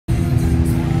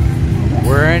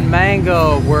in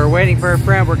Mango. We're waiting for a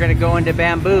friend. We're going to go into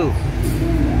Bamboo.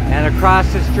 And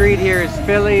across the street here is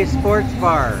Philly Sports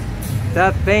Bar.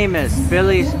 The famous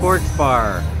Philly Sports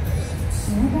Bar.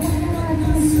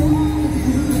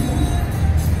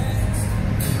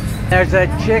 There's a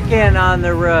chicken on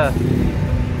the roof.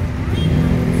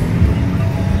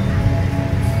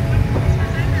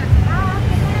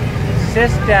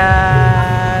 Sisters.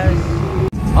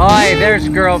 Oi, there's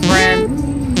girlfriend.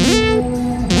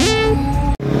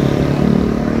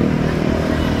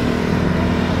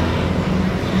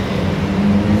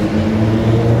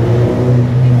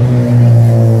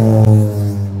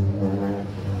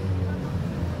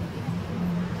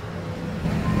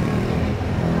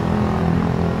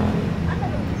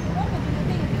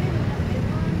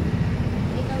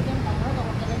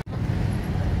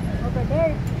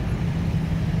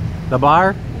 The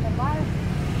bar? The bar.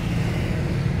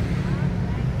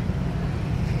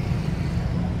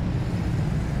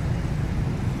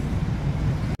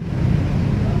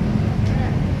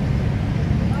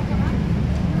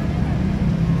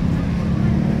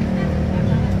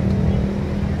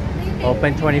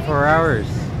 Open 24 hours.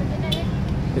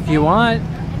 If you want.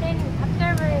 And then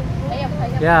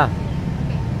after Yeah.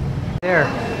 There.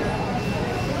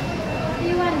 What do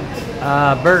you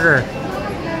want? Burger.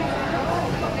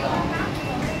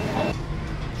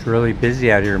 It's really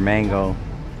busy out here, Mango.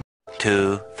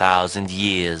 2,000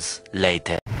 years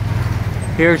later.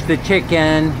 Here's the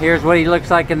chicken. Here's what he looks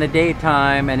like in the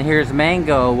daytime. And here's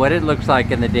Mango, what it looks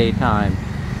like in the daytime.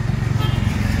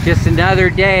 Just another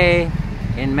day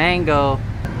in Mango.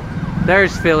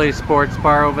 There's Philly Sports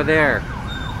Bar over there.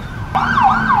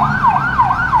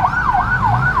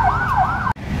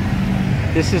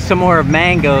 This is some more of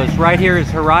Mango's. Right here is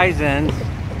Horizons.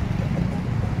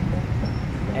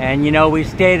 And you know, we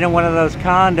stayed in one of those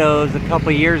condos a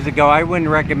couple years ago. I wouldn't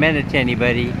recommend it to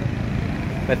anybody,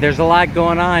 but there's a lot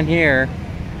going on here.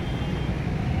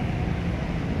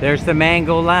 There's the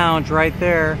Mango Lounge right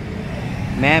there.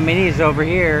 Man Minnie's over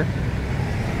here.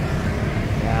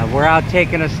 We're out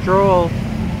taking a stroll,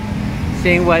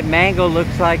 seeing what Mango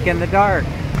looks like in the dark.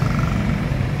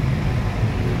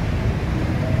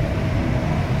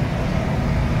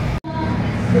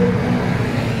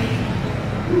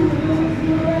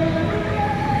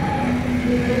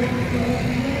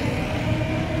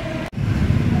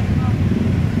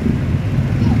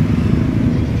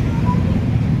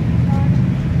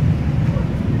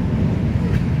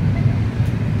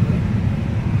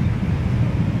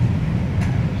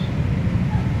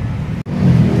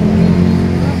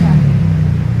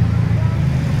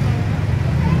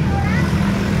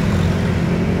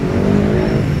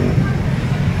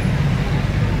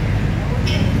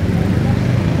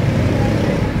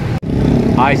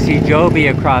 I see Joby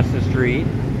across the street.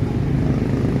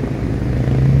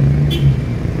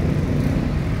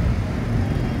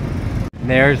 And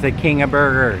there's the king of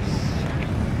burgers.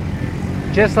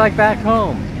 Just like back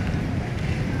home.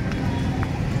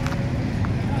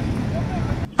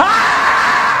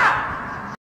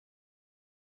 Ah!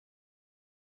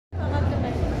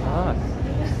 Ah.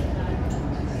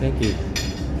 Thank you.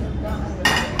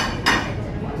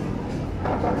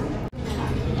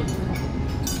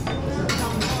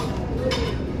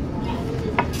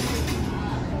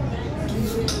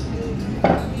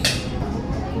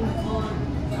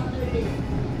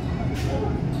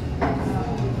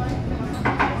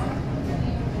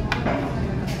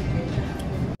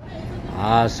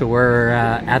 So we're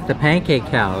at the Pancake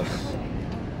House,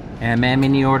 and Man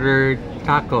Minnie ordered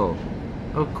taco,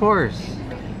 of course,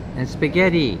 and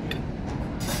spaghetti.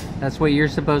 That's what you're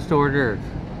supposed to order,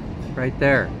 right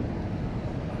there.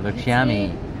 Looks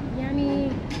yummy.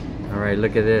 Yummy. All right,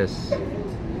 look at this.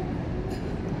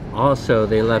 Also,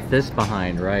 they left this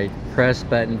behind, right? Press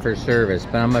button for service,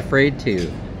 but I'm afraid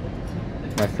to.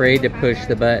 I'm afraid to push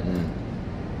the button.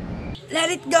 Let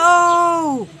it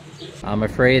go! I'm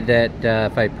afraid that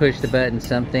if I push the button,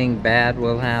 something bad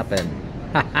will happen.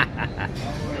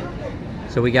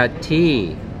 So we got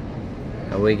tea,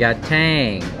 we got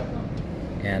Tang,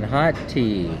 and hot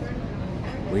tea.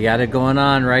 We got it going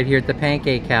on right here at the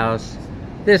Pancake House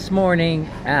this morning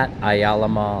at Ayala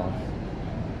Mall.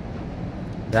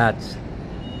 That's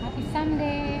Happy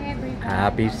Sunday, everybody.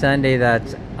 Happy Sunday.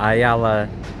 That's Ayala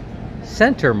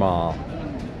Center Mall.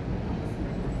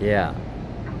 Yeah.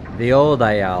 The old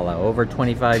Ayala, over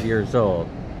 25 years old.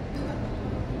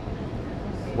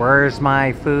 Where's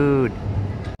my food?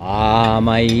 Ah,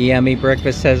 my yummy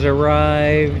breakfast has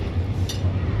arrived.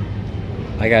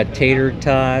 I got tater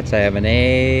tots, I have an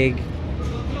egg,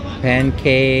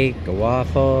 pancake, a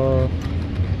waffle.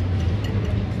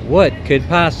 What could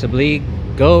possibly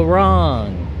go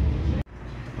wrong?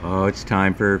 Oh, it's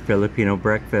time for Filipino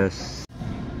breakfast.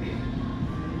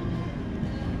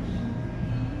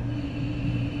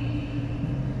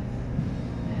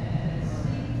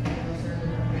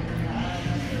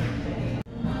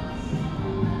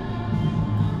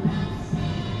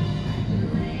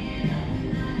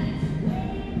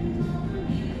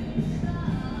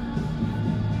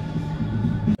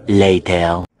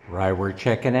 Later. Right, we're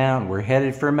checking out. We're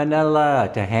headed for Manila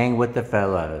to hang with the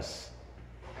fellas.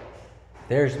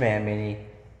 There's Man Minnie,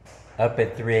 up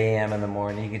at 3 a.m. in the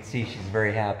morning. You can see she's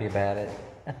very happy about it.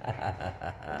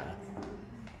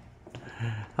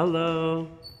 Hello.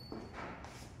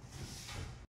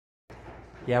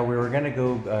 Yeah, we were gonna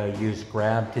go use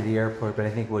Grab to the airport, but I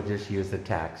think we'll just use the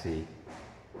taxi.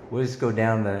 We'll just go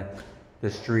down the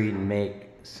street and make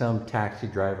some taxi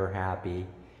driver happy,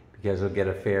 because we'll get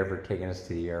a fare for taking us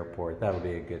to the airport. That'll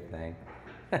be a good thing.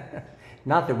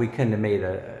 Not that we couldn't have made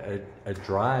a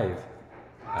driver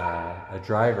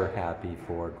happy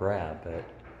for Grab, but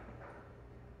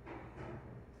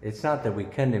it's not that we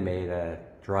couldn't have made a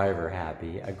driver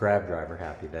happy, a Grab driver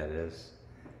happy, that is.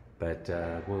 But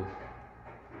I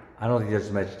don't think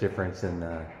there's much difference in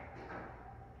the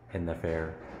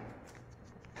fare.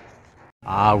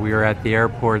 We are at the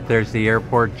airport. There's the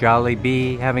airport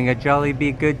Jollibee, having a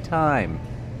Jollibee good time.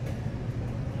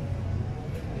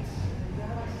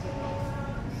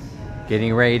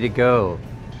 Getting ready to go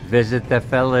visit the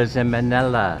fellas in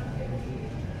Manila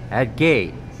at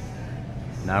gate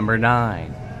number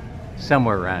 9,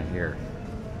 somewhere around here.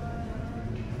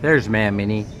 There's Man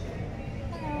Minnie.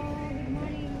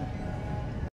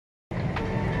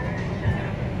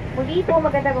 Muli po,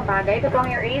 magandang umaga. Ito po ang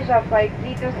Air Asia Flight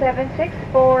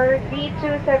D2764,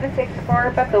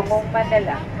 D2764 patungong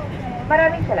Manila.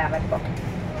 Maraming salamat po.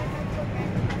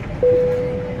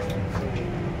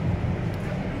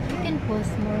 You can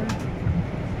post more.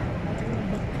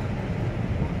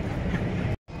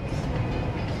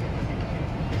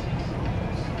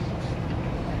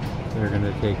 They're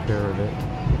gonna take care of it.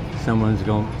 Someone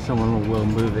will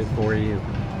move it for you.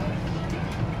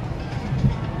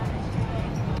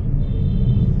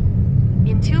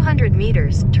 In 200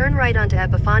 meters, turn right onto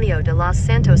Epifanio de los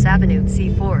Santos Avenue,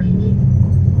 C4.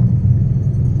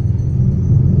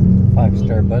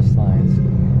 5-star bus lines.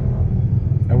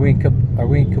 Are we in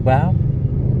Cubao?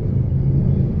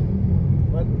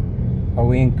 What? Are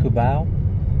we in Cubao?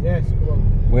 Yes, Cubao.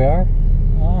 We are?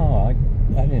 Oh,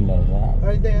 I didn't know that.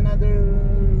 Are there another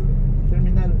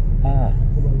terminal? Cubao.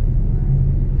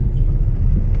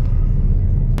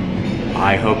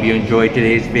 I hope you enjoyed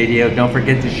today's video. Don't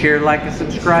forget to share, like, and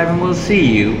subscribe, and we'll see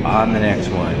you on the next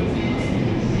one.